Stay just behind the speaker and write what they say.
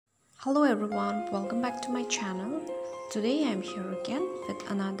Hello everyone, welcome back to my channel. Today I am here again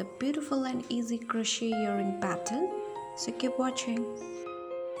with another beautiful and easy crochet earring pattern. So keep watching.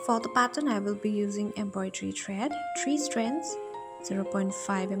 For the pattern I will be using embroidery thread, 3 strands, 0.5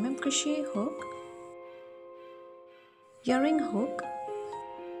 mm crochet hook, earring hook,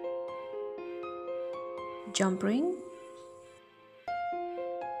 jump ring,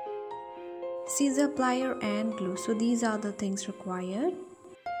 scissor plier and glue. So these are the things required.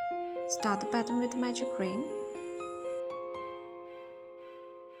 Start the pattern with a magic ring.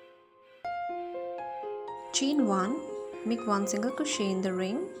 Chain 1, make 1 single crochet in the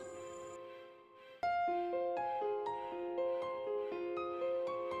ring.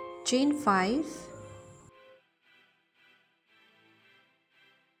 Chain 5,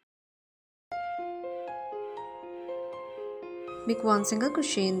 make 1 single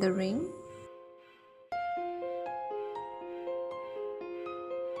crochet in the ring.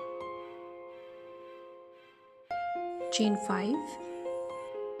 Chain 5,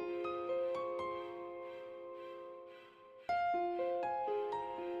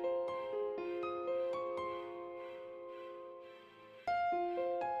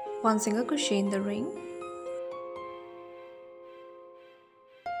 one single crochet in the ring,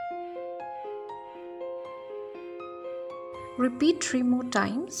 repeat 3 more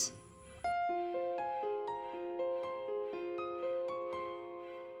times.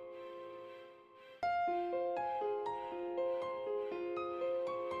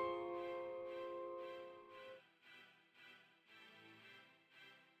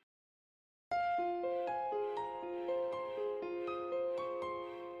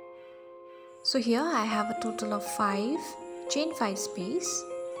 So here I have a total of 5 chain 5 space.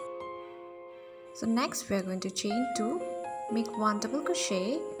 So next we are going to chain 2, make 1 double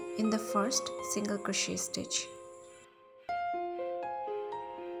crochet in the first single crochet stitch.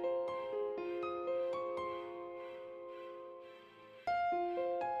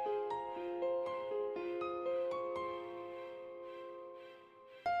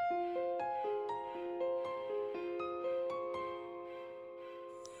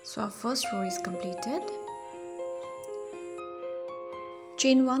 So our first row is completed.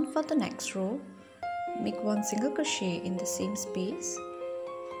 Chain 1 for the next row, make 1 single crochet in the same space.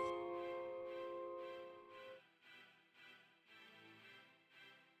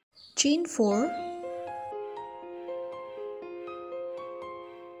 Chain 4,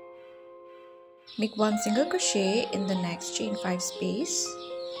 make 1 single crochet in the next chain 5 space.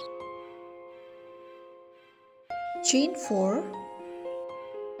 Chain 4,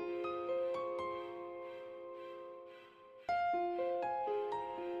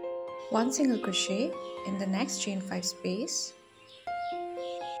 one single crochet in the next chain 5 space.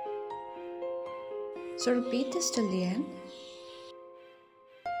 So repeat this till the end.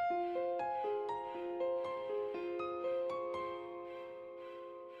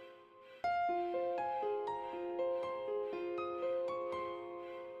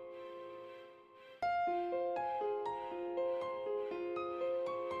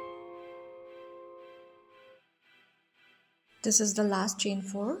 This is the last chain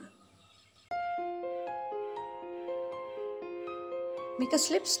 4. Make a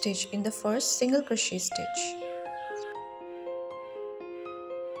slip stitch in the first single crochet stitch.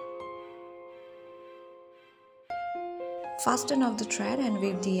 Fasten off the thread and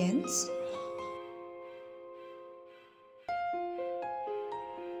weave the ends.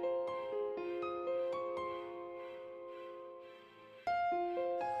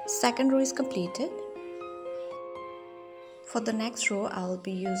 Second row is completed. For the next row, I will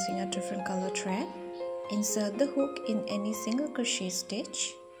be using a different color thread. Insert the hook in any single crochet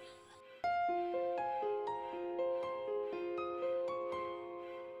stitch.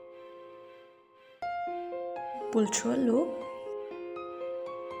 Pull through a loop.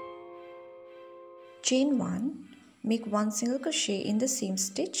 Chain 1, make 1 single crochet in the same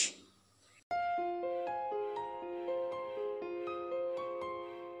stitch.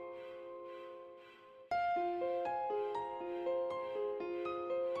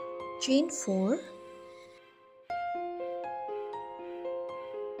 Chain 4,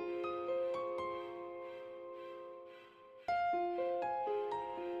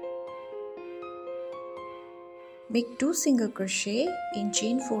 make 2 single crochet in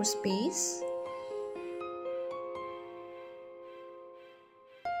chain 4 space.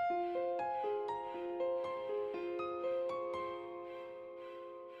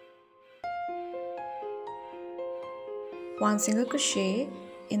 One single crochet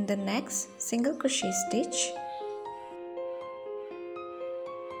in the next single crochet stitch.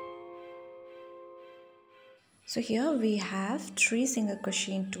 So here we have 3 single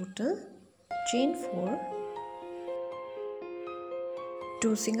crochet in total, chain 4,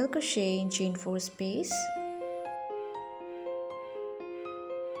 2 single crochet in chain 4 space,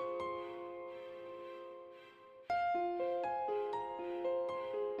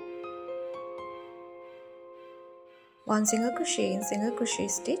 one single crochet in single crochet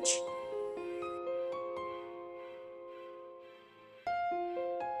stitch,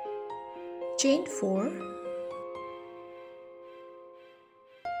 chain 4,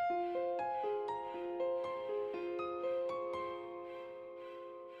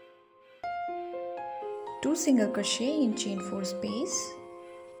 two single crochet in chain 4 space,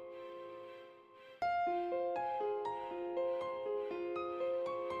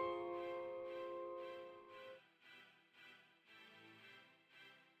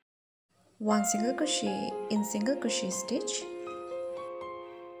 one single crochet in single crochet stitch,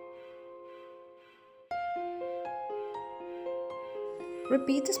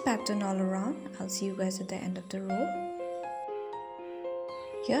 repeat this pattern all around. I'll see you guys at the end of the row.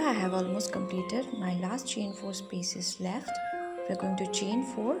 Here I have almost completed. My last chain 4 spaces left. We're going to chain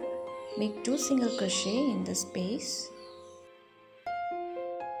 4, make 2 single crochet in the space,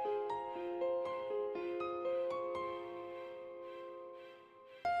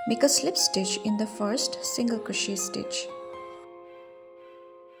 make a slip stitch in the first single crochet stitch.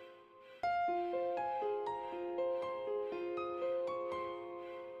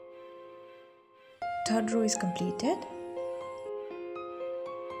 Third row is completed.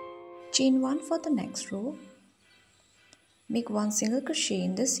 Chain 1 for the next row. Make 1 single crochet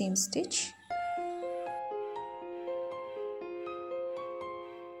in the same stitch.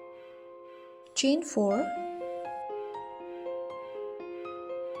 Chain 4.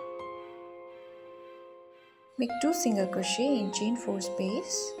 Make 2 single crochet in chain 4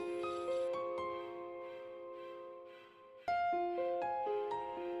 space.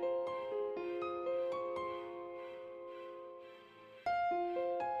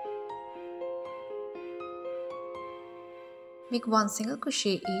 Make 1 single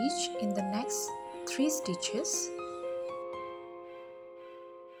crochet each in the next 3 stitches.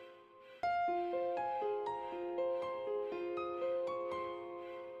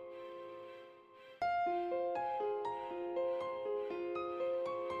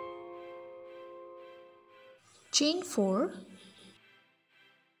 Chain 4.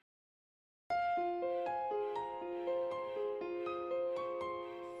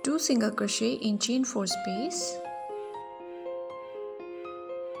 Two single crochet in chain 4 space.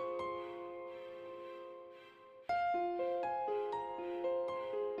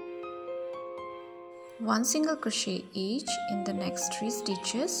 One single crochet each in the next 3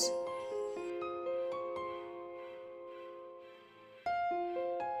 stitches.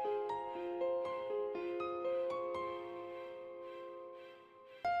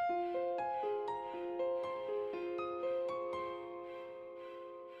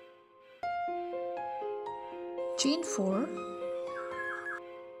 Chain 4,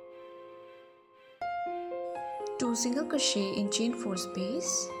 2 single crochet in chain 4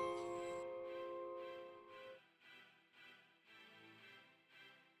 space,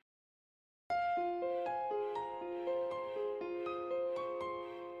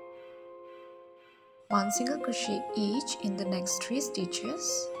 one single crochet each in the next 3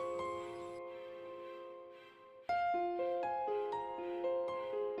 stitches.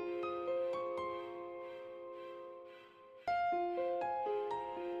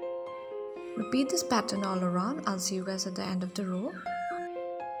 Repeat this pattern all around. I'll see you guys at the end of the row.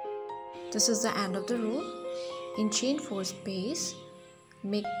 This is the end of the row. In chain 4 space,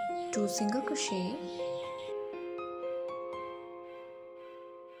 make 2 single crochet,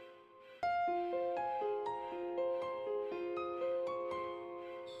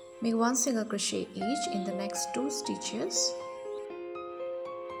 make 1 single crochet each in the next 2 stitches.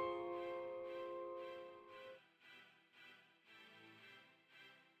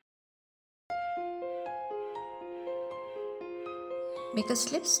 Make a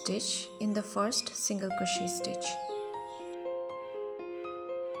slip stitch in the first single crochet stitch.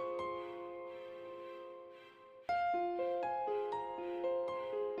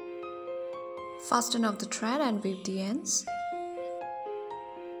 Fasten off the thread and weave the ends.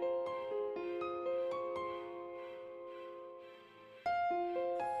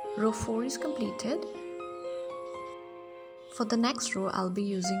 Row 4 is completed. For the next row, I'll be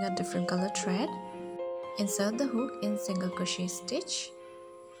using a different color thread. Insert the hook in single crochet stitch.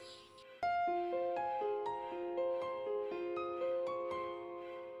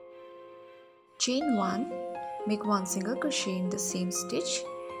 Chain 1, make 1 single crochet in the same stitch.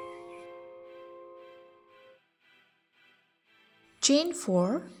 chain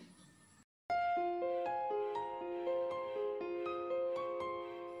 4,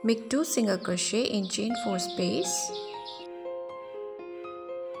 make 2 single crochet in chain 4 space,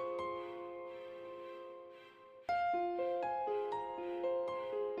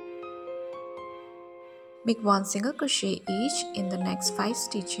 make 1 single crochet each in the next 5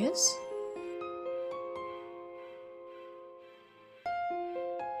 stitches.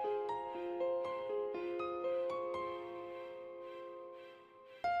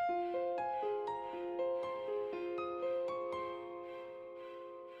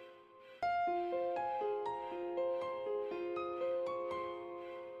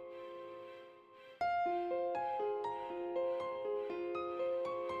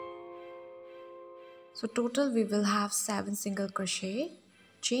 So total we will have 7 single crochet,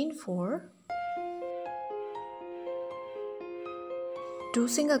 chain 4, 2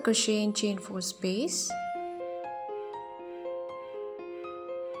 single crochet in chain 4 space,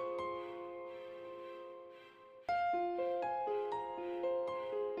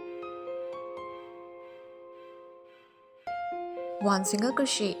 one single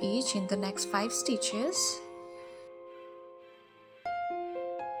crochet each in the next 5 stitches,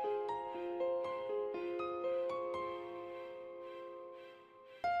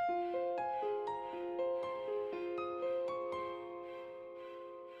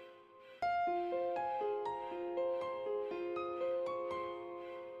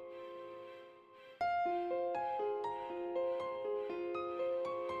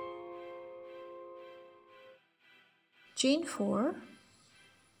 chain 4,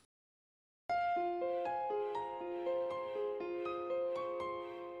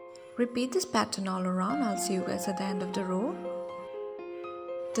 repeat this pattern all around. I'll see you guys at the end of the row.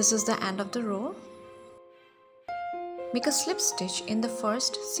 This is the end of the row. Make a slip stitch in the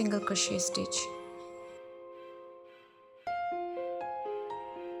first single crochet stitch.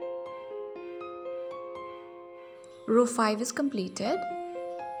 Row 5 is completed.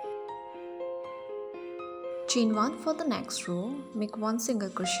 Chain 1 for the next row. Make 1 single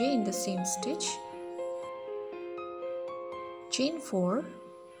crochet in the same stitch. Chain 4.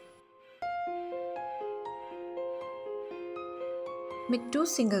 Make 2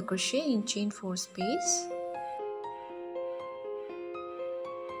 single crochet in chain 4 space.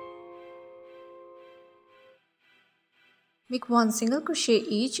 Make 1 single crochet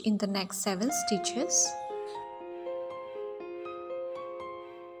each in the next 7 stitches.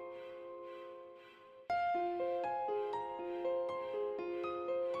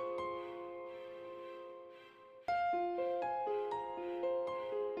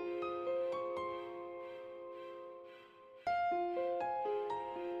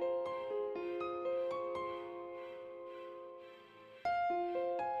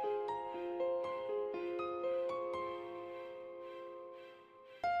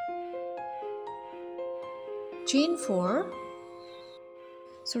 Chain 4.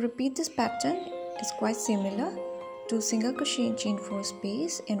 So repeat this pattern, it's quite similar. 2 single crochet in chain 4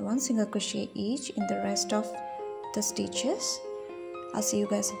 space and 1 single crochet each in the rest of the stitches. I'll see you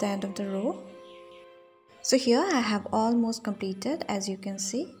guys at the end of the row. So here I have almost completed, as you can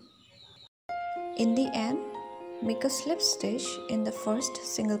see. In the end, make a slip stitch in the first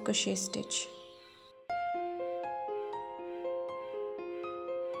single crochet stitch.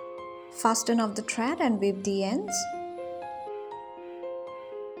 Fasten off the thread and weave the ends.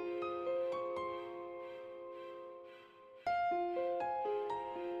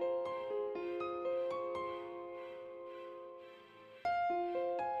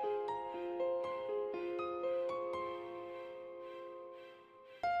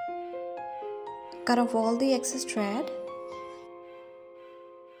 Cut off all the excess thread.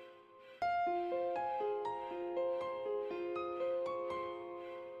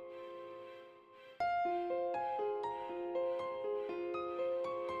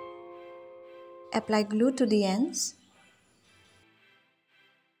 Apply glue to the ends.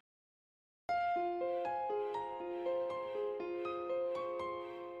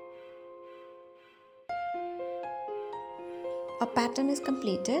 Our pattern is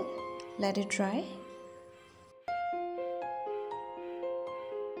completed. Let it dry.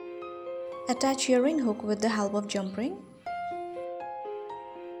 Attach earring hook with the help of jump ring.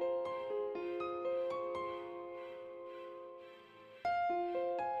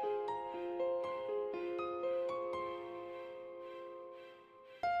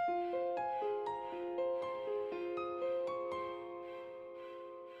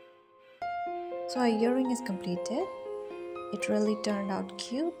 So our earring is completed. It really turned out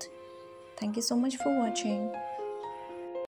cute. Thank you so much for watching.